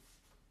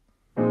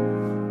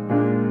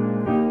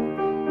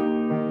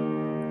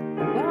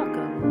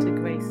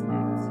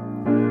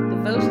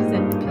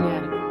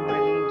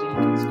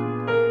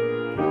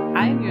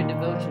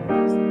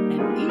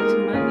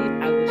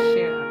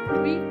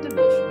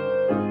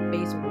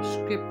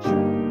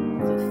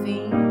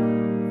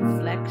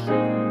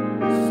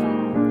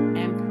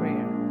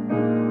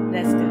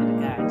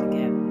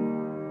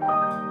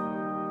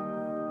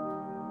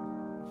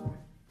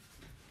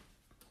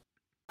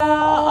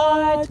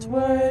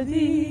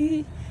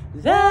worthy,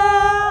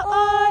 thou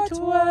art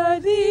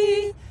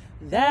worthy,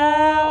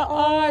 thou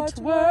art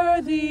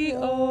worthy,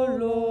 O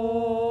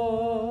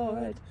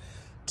Lord,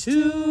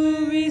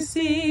 to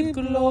receive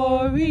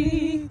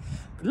glory,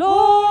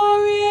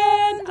 glory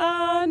and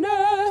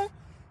honor.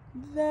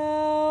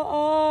 Thou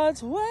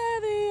art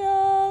worthy,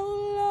 O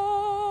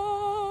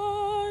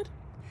Lord.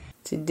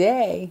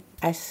 Today,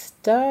 I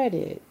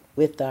started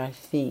with our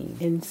theme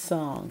in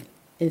song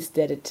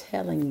instead of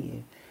telling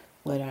you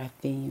what our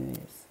theme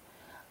is.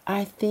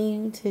 Our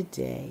theme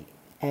today,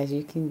 as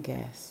you can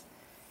guess,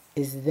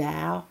 is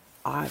Thou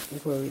art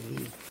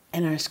worthy.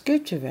 And our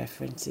scripture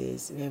reference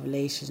is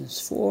Revelations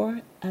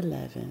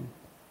 4:11.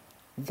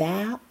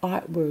 Thou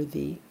art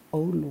worthy, O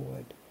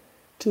Lord,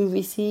 to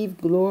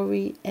receive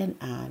glory and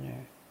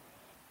honor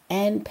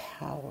and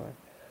power,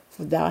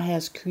 for thou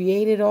hast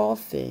created all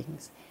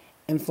things,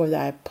 and for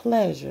thy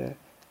pleasure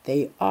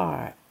they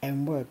are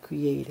and were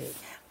created.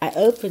 I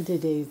opened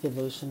today's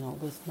devotional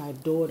with my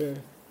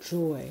daughter,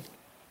 Joy.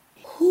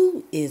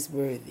 Who is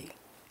worthy?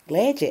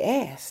 Glad you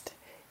asked.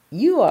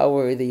 You are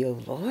worthy,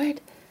 O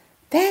Lord.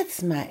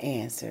 That's my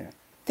answer.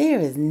 There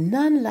is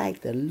none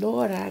like the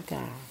Lord our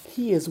God.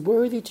 He is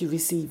worthy to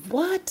receive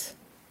what?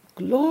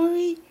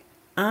 Glory,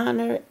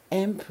 honor,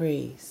 and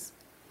praise.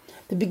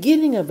 The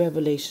beginning of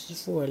Revelation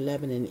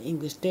 4:11 in the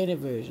English Standard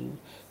Version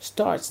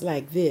starts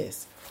like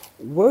this.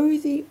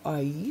 Worthy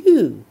are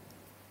you,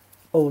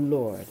 O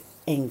Lord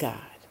and God.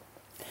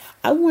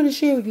 I want to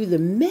share with you the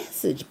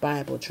Message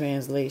Bible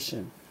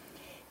translation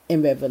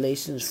in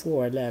Revelations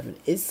 4:11.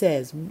 It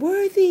says,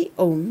 worthy,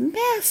 O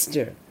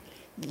Master,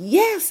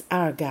 yes,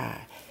 our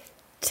God,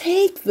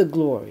 take the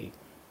glory,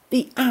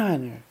 the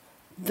honor,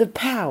 the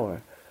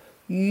power.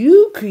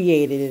 You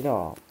created it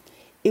all.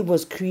 It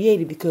was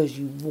created because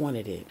you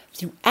wanted it.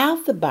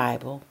 Throughout the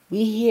Bible,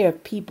 we hear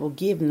people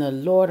giving the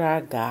Lord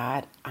our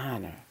God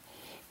honor.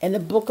 In the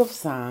book of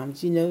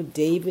Psalms,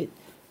 David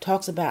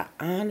talks about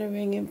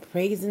honoring and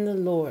praising the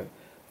Lord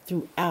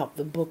throughout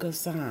the book of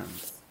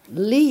Psalms.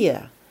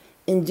 Leah,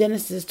 in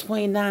Genesis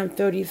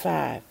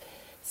 29:35,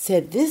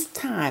 said, this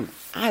time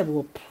I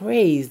will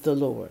praise the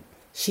Lord.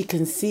 She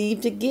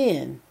conceived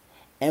again,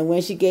 and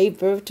when she gave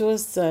birth to a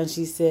son,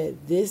 she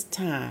said, this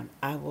time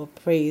I will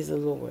praise the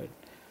Lord.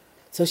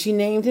 So she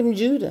named him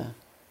Judah.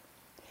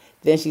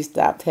 Then she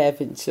stopped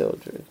having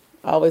children.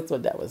 I always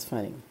thought that was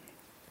funny.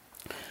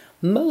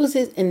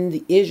 Moses and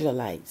the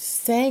Israelites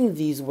sang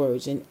these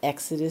words in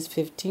Exodus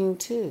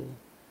 15:2.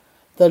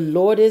 The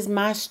Lord is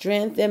my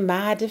strength and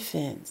my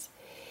defense.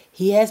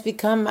 He has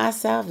become my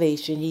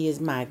salvation. He is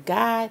my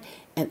God,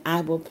 and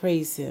I will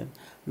praise him.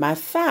 My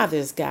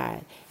Father's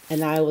God,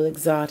 and I will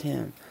exalt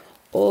him.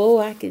 Oh,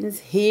 I can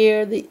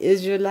hear the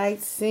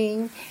Israelites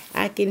sing.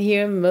 I can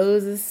hear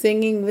Moses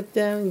singing with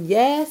them.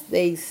 Yes,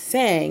 they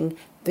sang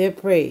their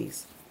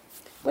praise.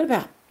 What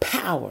about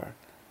power?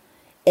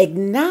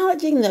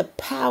 Acknowledging the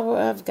power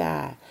of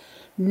God.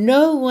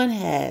 No one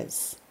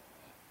has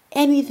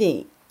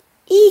anything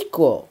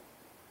equal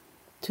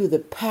to the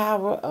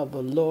power of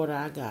the Lord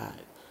our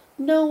God.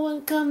 No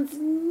one comes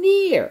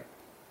near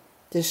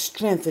the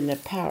strength and the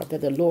power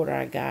that the Lord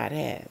our God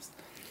has.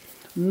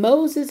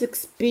 Moses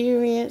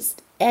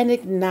experienced and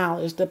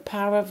acknowledged the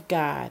power of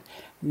God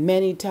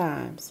many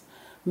times.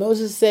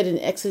 Moses said in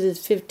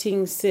Exodus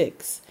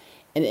 15:6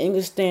 in the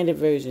English Standard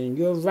Version,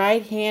 your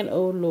right hand,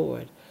 O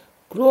Lord,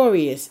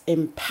 glorious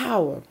in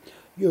power.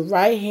 Your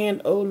right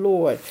hand, O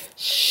Lord,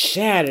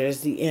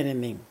 shatters the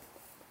enemy.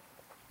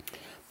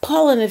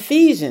 Paul in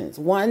Ephesians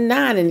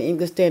 1:9 in the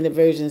English Standard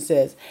Version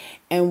says,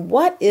 and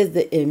what is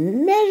the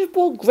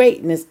immeasurable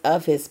greatness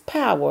of his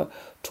power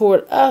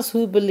toward us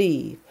who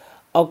believe,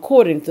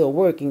 according to the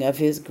working of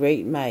his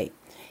great might.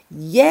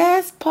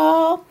 Yes,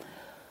 Paul,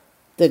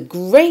 the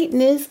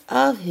greatness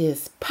of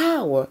his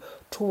power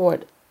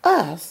toward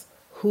us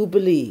who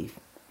believe.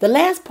 The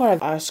last part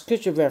of our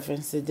scripture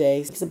reference today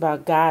is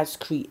about God's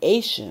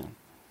creation,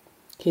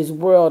 his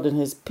world and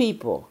his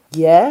people.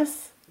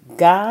 Yes,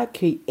 God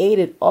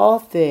created all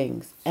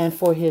things, and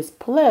for his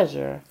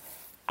pleasure,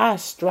 I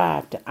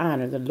strive to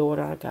honor the Lord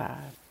our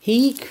God.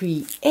 He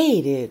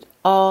created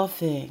all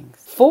things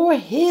for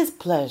his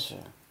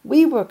pleasure.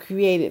 We were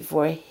created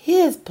for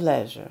his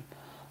pleasure.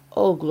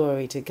 Oh,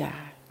 glory to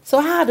God. So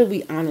how do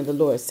we honor the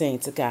Lord,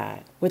 saints of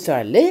God? With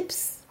our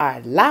lips,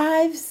 our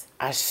lives,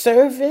 our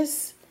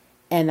service,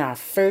 and our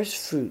first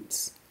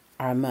fruits,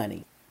 our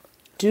money.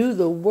 Do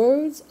the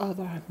words of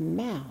our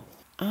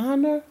mouth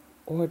honor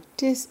or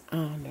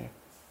dishonor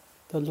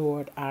the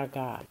Lord our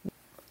God?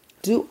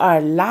 Do our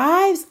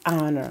lives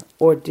honor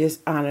or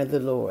dishonor the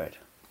Lord?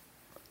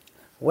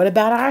 What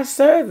about our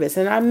service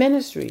and our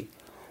ministry?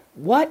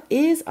 What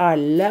is our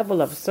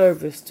level of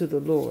service to the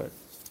Lord?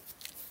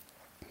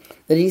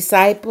 The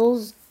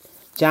disciples,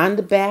 John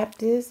the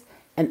Baptist,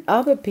 and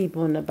other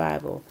people in the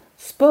Bible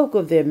spoke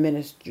of their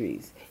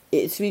ministries.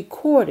 It's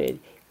recorded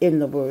in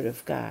the Word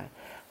of God.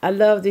 I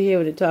love to hear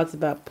when it talks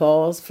about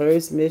Paul's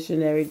first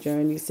missionary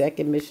journey,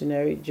 second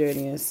missionary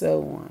journey, and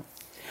so on.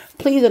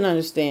 Please don't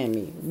understand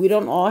me. We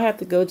don't all have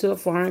to go to a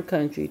foreign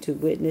country to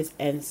witness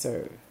and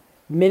serve.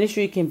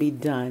 Ministry can be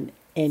done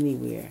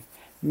anywhere.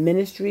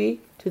 Ministry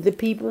to the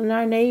people in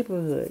our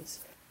neighborhoods.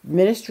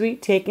 Ministry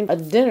taking a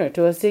dinner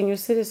to a senior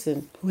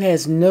citizen who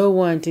has no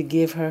one to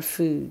give her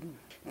food.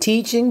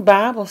 Teaching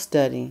Bible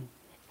study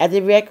at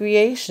the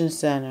recreation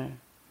center.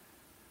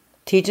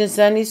 Teaching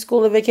Sunday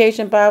school or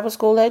vacation Bible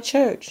school at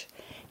church.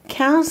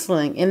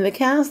 Counseling in the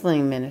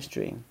counseling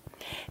ministry.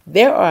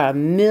 There are a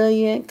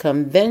million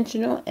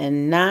conventional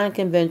and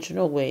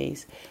non-conventional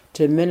ways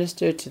to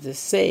minister to the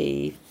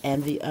saved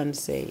and the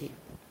unsaved.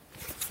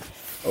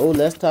 Oh,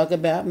 let's talk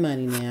about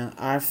money now.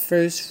 Our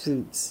first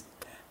fruits.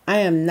 I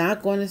am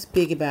not going to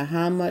speak about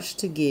how much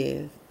to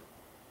give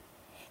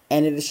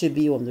and if it should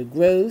be on the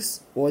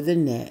gross or the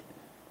net.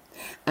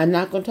 I'm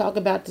not going to talk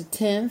about the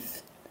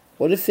 10th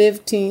or the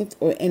 15th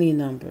or any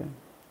number.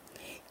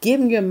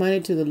 Giving your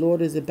money to the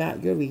Lord is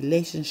about your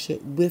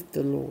relationship with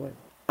the Lord.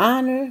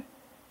 Honor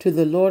to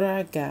the Lord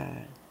our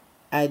God.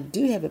 I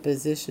do have a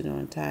position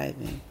on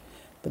tithing,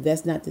 but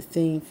that's not the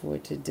theme for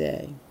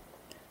today.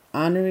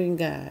 Honoring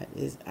God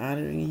is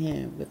honoring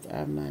Him with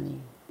our money.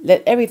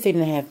 Let everything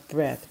that have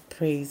breath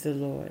praise the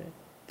Lord.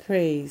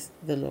 Praise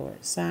the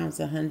Lord. Psalms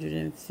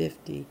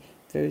 150,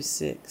 verse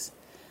 6.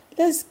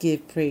 Let's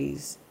give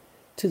praise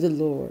to the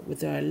Lord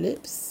with our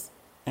lips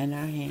and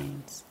our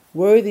hands.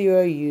 Worthy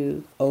are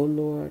you, O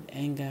Lord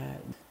and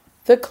God.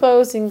 The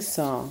closing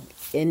song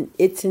in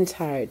its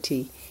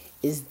entirety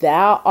is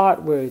Thou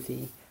Art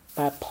Worthy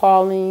by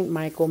Pauline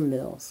Michael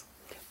Mills,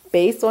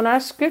 based on our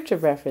scripture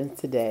reference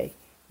today,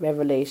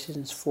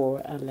 Revelations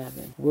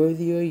 4:11.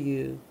 Worthy are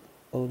you,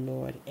 O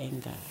Lord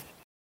and God.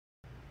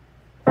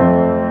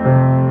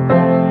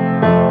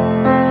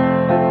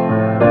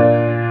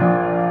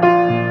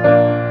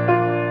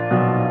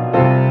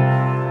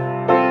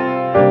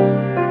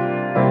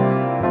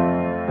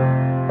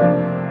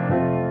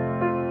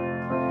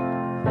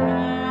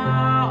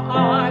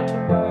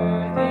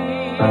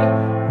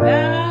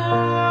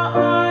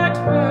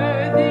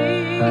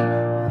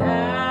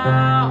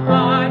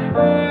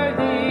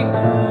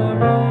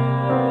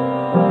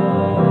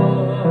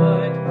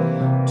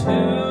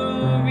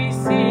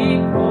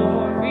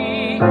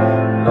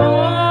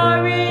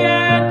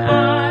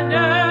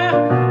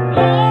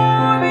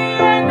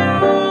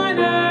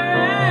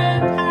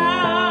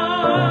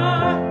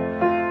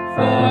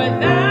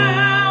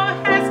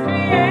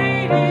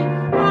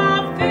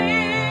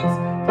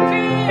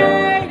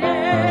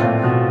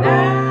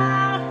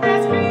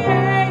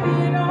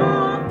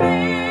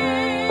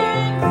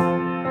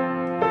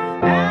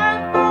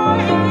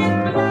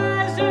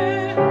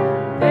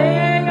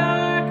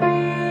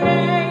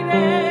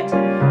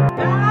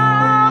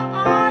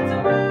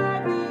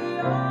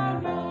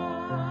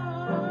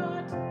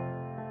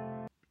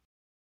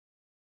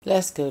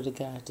 Let's go to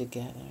God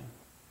together.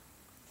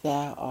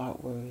 Thou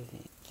art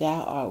worthy.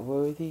 Thou art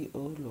worthy, O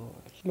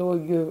Lord.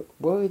 Lord, you're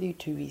worthy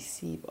to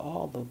receive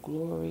all the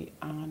glory,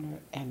 honor,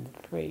 and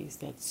the praise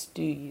that's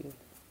due you.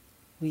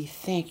 We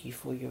thank you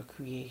for your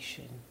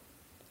creation.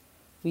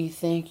 We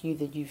thank you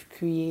that you've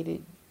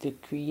created the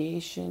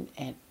creation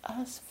and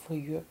us for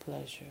your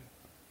pleasure.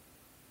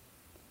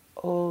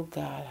 Oh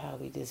God, how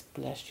we just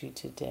bless you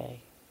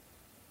today.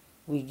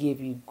 We give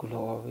you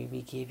glory,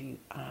 we give you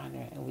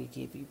honor, and we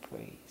give you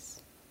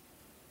praise.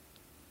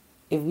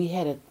 If we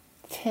had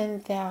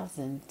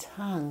 10,000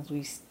 tongues,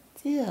 we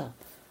still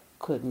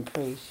couldn't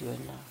praise you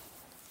enough.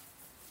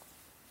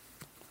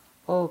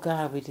 Oh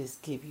God, we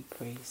just give you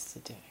praise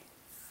today.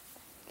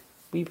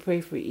 We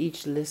pray for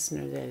each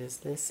listener that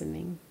is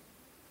listening,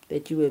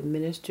 that you would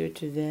minister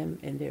to them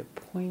in their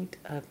point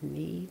of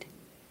need.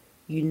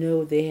 You know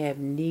what they have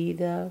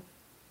need of.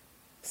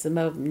 Some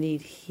of them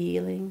need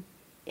healing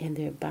in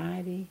their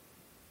body.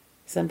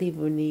 Some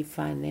people need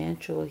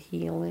financial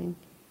healing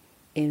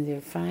in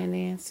their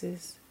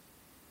finances.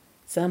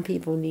 Some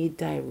people need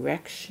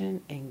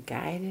direction and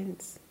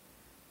guidance.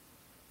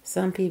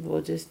 Some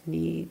people just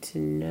need to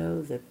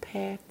know the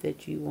path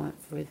that you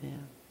want for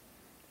them.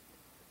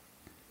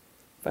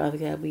 Father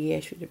God, we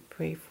ask you to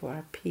pray for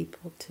our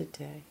people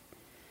today.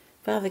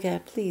 Father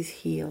God, please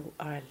heal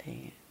our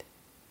land.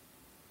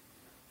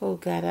 Oh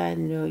God, I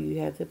know you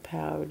have the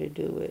power to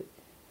do it.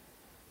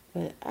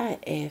 But I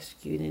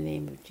ask you in the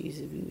name of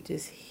Jesus, you would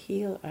just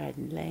heal our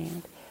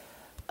land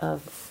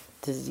of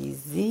the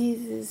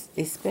diseases,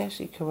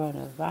 especially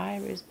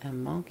coronavirus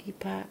and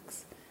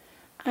monkeypox,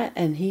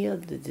 and heal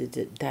the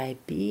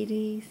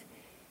diabetes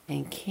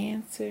and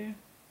cancer.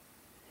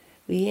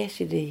 We ask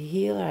you to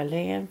heal our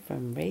land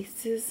from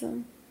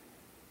racism.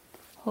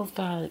 Oh,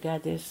 Father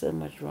God, there's so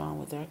much wrong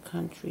with our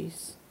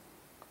countries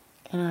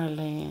and our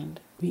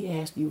land. We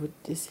ask you would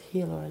just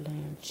heal our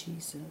land,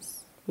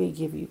 Jesus. We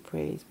give you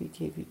praise. We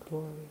give you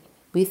glory.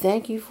 We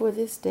thank you for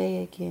this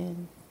day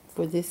again,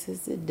 for this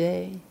is the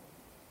day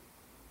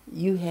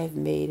you have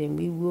made, and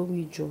we will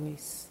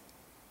rejoice.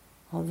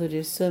 Although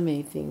there's so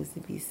many things to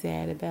be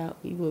sad about,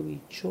 we will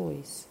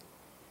rejoice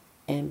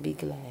and be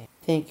glad.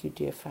 Thank you,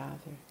 dear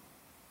Father.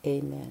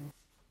 Amen.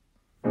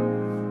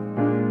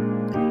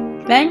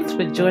 Thanks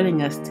for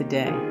joining us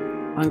today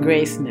on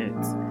Grace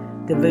Notes,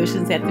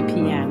 Devotions at the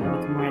Piano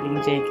with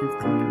Marlene Jenkins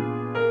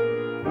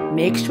Cooper.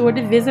 Make sure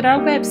to visit our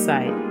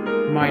website,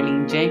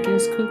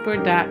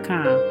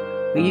 MarleneJenkinsCooper.com,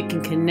 where you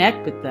can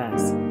connect with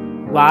us.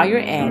 While you're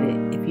at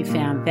it, if you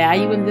found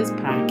value in this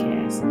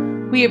podcast,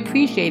 we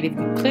appreciate if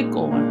you click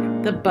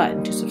on the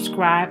button to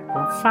subscribe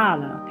or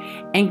follow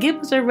and give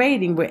us a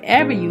rating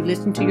wherever you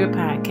listen to your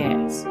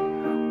podcast.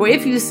 Or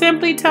if you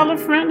simply tell a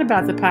friend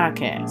about the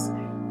podcast,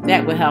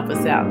 that will help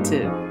us out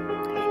too.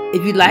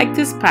 If you like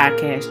this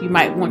podcast, you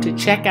might want to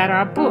check out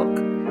our book,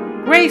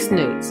 Grace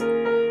Notes,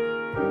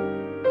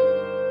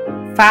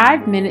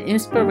 5-minute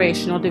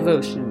inspirational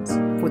devotions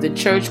for the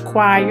church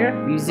choir,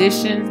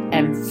 musicians,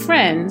 and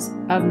friends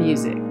of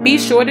music. Be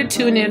sure to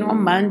tune in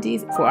on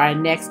Mondays for our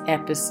next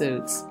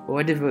episodes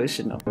or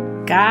devotional.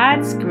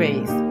 God's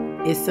grace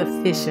is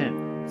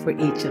sufficient for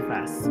each of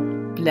us.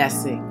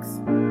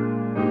 Blessings.